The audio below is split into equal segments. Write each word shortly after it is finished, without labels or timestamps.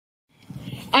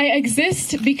I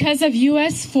exist because of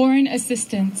U.S. foreign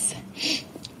assistance.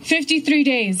 53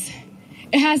 days.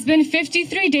 It has been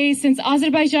 53 days since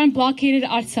Azerbaijan blockaded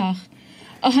Artsakh.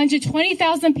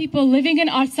 120,000 people living in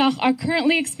Artsakh are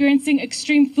currently experiencing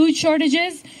extreme food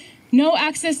shortages, no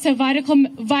access to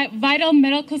vital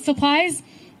medical supplies,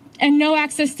 and no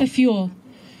access to fuel.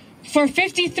 For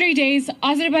 53 days,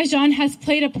 Azerbaijan has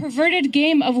played a perverted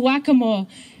game of whac-a-mole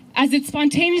as it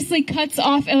spontaneously cuts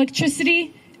off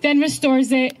electricity, then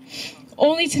restores it,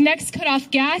 only to next cut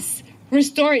off gas,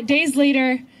 restore it days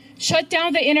later, shut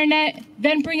down the internet,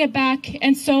 then bring it back,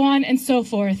 and so on and so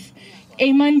forth.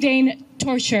 A mundane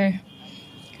torture.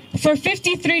 For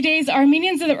 53 days,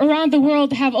 Armenians around the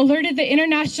world have alerted the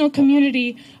international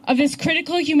community of this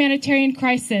critical humanitarian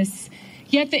crisis,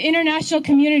 yet the international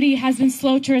community has been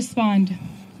slow to respond.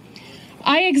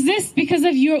 I exist because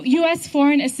of U.S.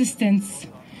 foreign assistance.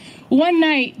 One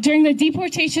night, during the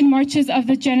deportation marches of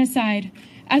the genocide,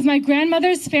 as my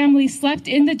grandmother's family slept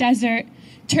in the desert,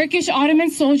 Turkish Ottoman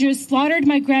soldiers slaughtered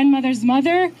my grandmother's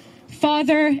mother,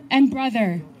 father, and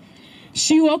brother.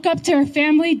 She woke up to her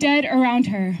family dead around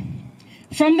her.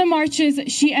 From the marches,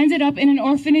 she ended up in an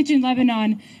orphanage in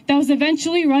Lebanon that was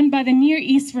eventually run by the Near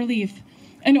East Relief,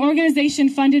 an organization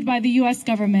funded by the U.S.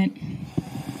 government.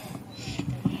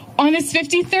 On this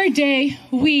 53rd day,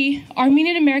 we,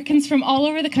 Armenian-Americans from all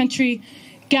over the country,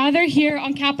 gather here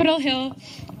on Capitol Hill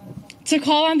to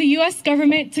call on the U.S.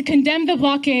 government to condemn the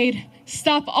blockade,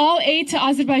 stop all aid to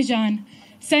Azerbaijan,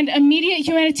 send immediate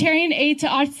humanitarian aid to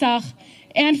Artsakh,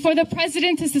 and for the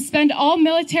president to suspend all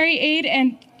military aid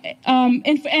and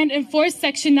enforce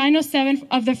Section 907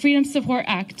 of the Freedom Support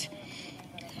Act.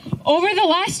 Over the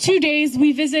last 2 days,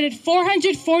 we visited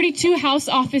 442 House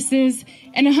offices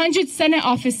and 100 Senate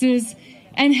offices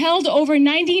and held over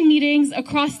 90 meetings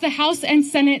across the House and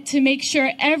Senate to make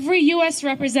sure every U.S.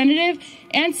 representative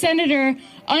and senator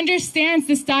understands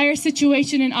this dire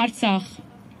situation in Artsakh.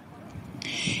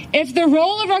 If the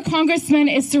role of our congressmen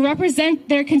is to represent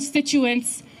their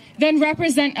constituents, then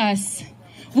represent us.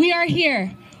 We are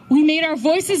here. We made our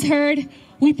voices heard.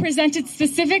 We presented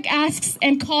specific asks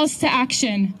and calls to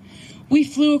action. We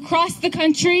flew across the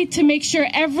country to make sure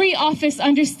every office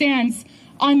understands,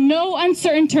 on no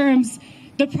uncertain terms,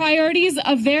 the priorities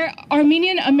of their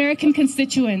Armenian-American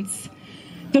constituents.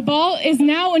 The ball is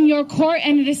now in your court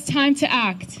and it is time to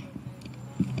act.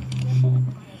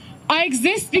 I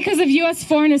exist because of U.S.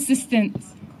 foreign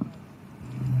assistance.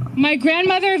 My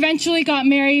grandmother eventually got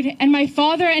married and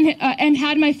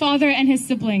had my father and his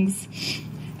siblings.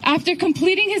 After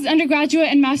completing his undergraduate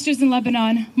and master's in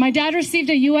Lebanon, my dad received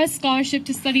a U.S. scholarship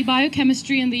to study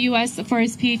biochemistry in the U.S. for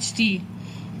his PhD.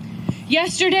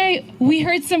 Yesterday, we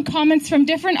heard some comments from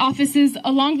different offices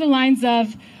along the lines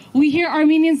of, we hear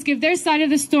Armenians give their side of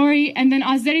the story and then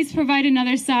Azeris provide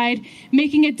another side,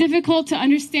 making it difficult to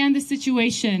understand the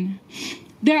situation.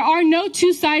 There are no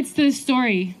two sides to the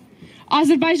story.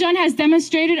 Azerbaijan has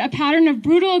demonstrated a pattern of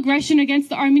brutal aggression against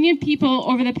the Armenian people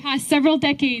over the past several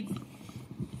decades.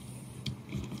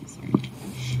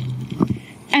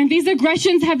 And these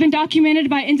aggressions have been documented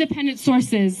by independent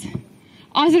sources.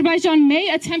 Azerbaijan may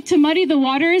attempt to muddy the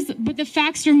waters, but the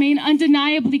facts remain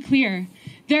undeniably clear.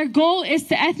 Their goal is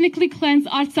to ethnically cleanse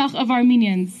Artsakh of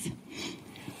Armenians.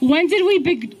 When did we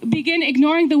begin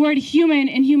ignoring the word human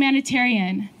and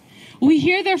humanitarian? We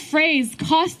hear the phrase,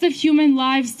 cost of human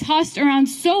lives, tossed around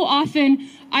so often,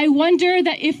 I wonder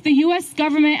that if the U.S.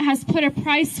 government has put a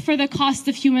price for the cost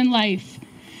of human life.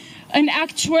 An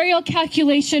actuarial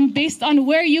calculation based on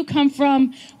where you come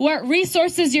from, what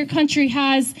resources your country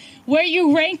has, where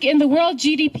you rank in the world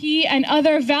GDP, and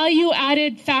other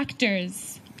value-added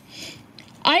factors.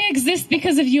 I exist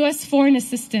because of U.S. foreign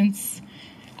assistance.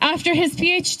 After his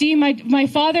PhD, my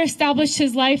father established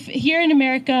his life here in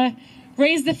America,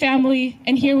 raised a family,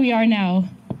 and here we are now.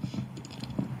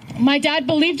 My dad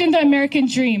believed in the American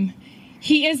dream.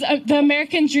 He is the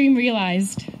American dream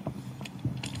realized.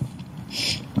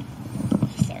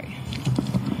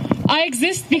 I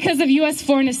exist because of U.S.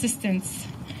 foreign assistance.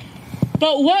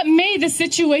 But what made the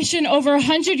situation over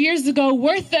 100 years ago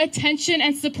worth the attention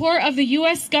and support of the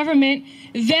U.S. government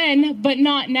then, but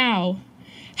not now?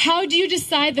 How do you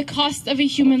decide the cost of a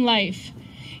human life?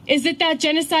 Is it that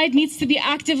genocide needs to be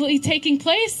actively taking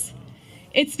place?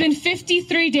 It's been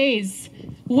 53 days.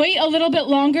 Wait a little bit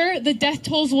longer, the death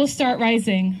tolls will start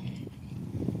rising.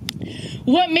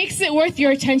 What makes it worth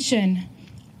your attention?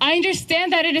 I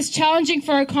understand that it is challenging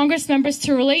for our Congress members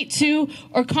to relate to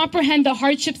or comprehend the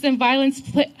hardships and violence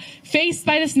faced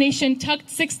by this nation tucked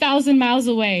 6,000 miles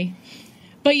away.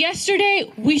 But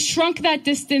yesterday, we shrunk that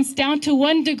distance down to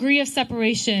 1 degree of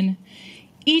separation.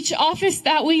 Each office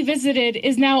that we visited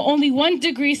is now only 1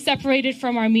 degree separated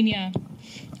from Armenia.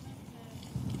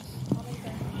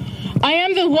 I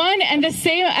am the one and the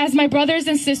same as my brothers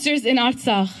and sisters in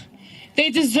Artsakh.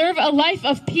 They deserve a life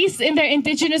of peace in their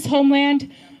indigenous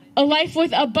homeland, a life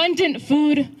with abundant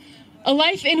food, a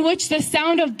life in which the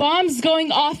sound of bombs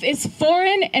going off is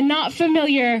foreign and not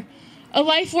familiar, a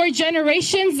life where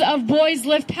generations of boys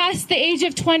live past the age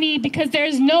of 20 because there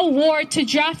is no war to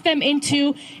draft them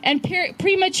into and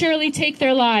prematurely take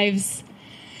their lives.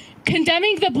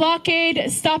 Condemning the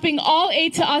blockade, stopping all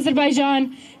aid to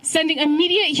Azerbaijan, sending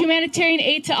immediate humanitarian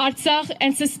aid to Artsakh,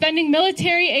 and suspending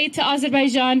military aid to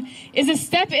Azerbaijan is a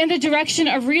step in the direction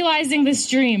of realizing this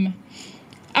dream.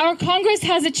 Our Congress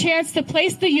has a chance to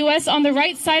place the U.S. on the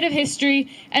right side of history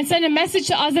and send a message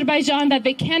to Azerbaijan that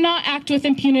they cannot act with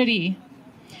impunity.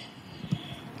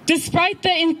 Despite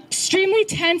the extremely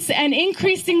tense and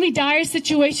increasingly dire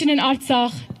situation in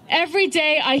Artsakh, every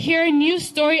day I hear a new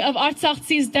story of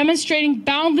Artsakhis demonstrating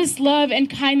boundless love and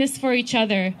kindness for each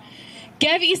other.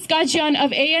 Gev Iskajian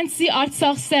of ANC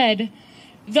Artsakh said,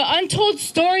 "The untold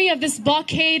story of this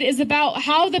blockade is about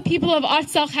how the people of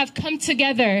Artsakh have come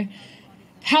together,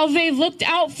 how they've looked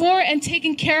out for and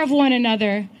taken care of one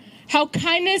another, how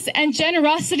kindness and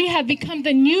generosity have become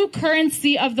the new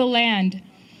currency of the land.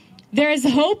 There is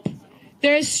hope,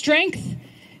 there is strength,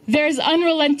 there is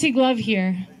unrelenting love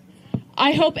here.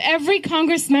 I hope every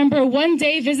Congress member one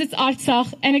day visits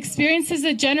Artsakh and experiences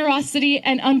the generosity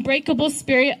and unbreakable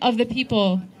spirit of the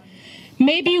people.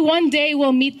 Maybe one day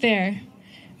we'll meet there.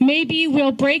 Maybe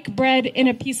we'll break bread in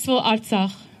a peaceful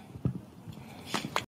Artsakh."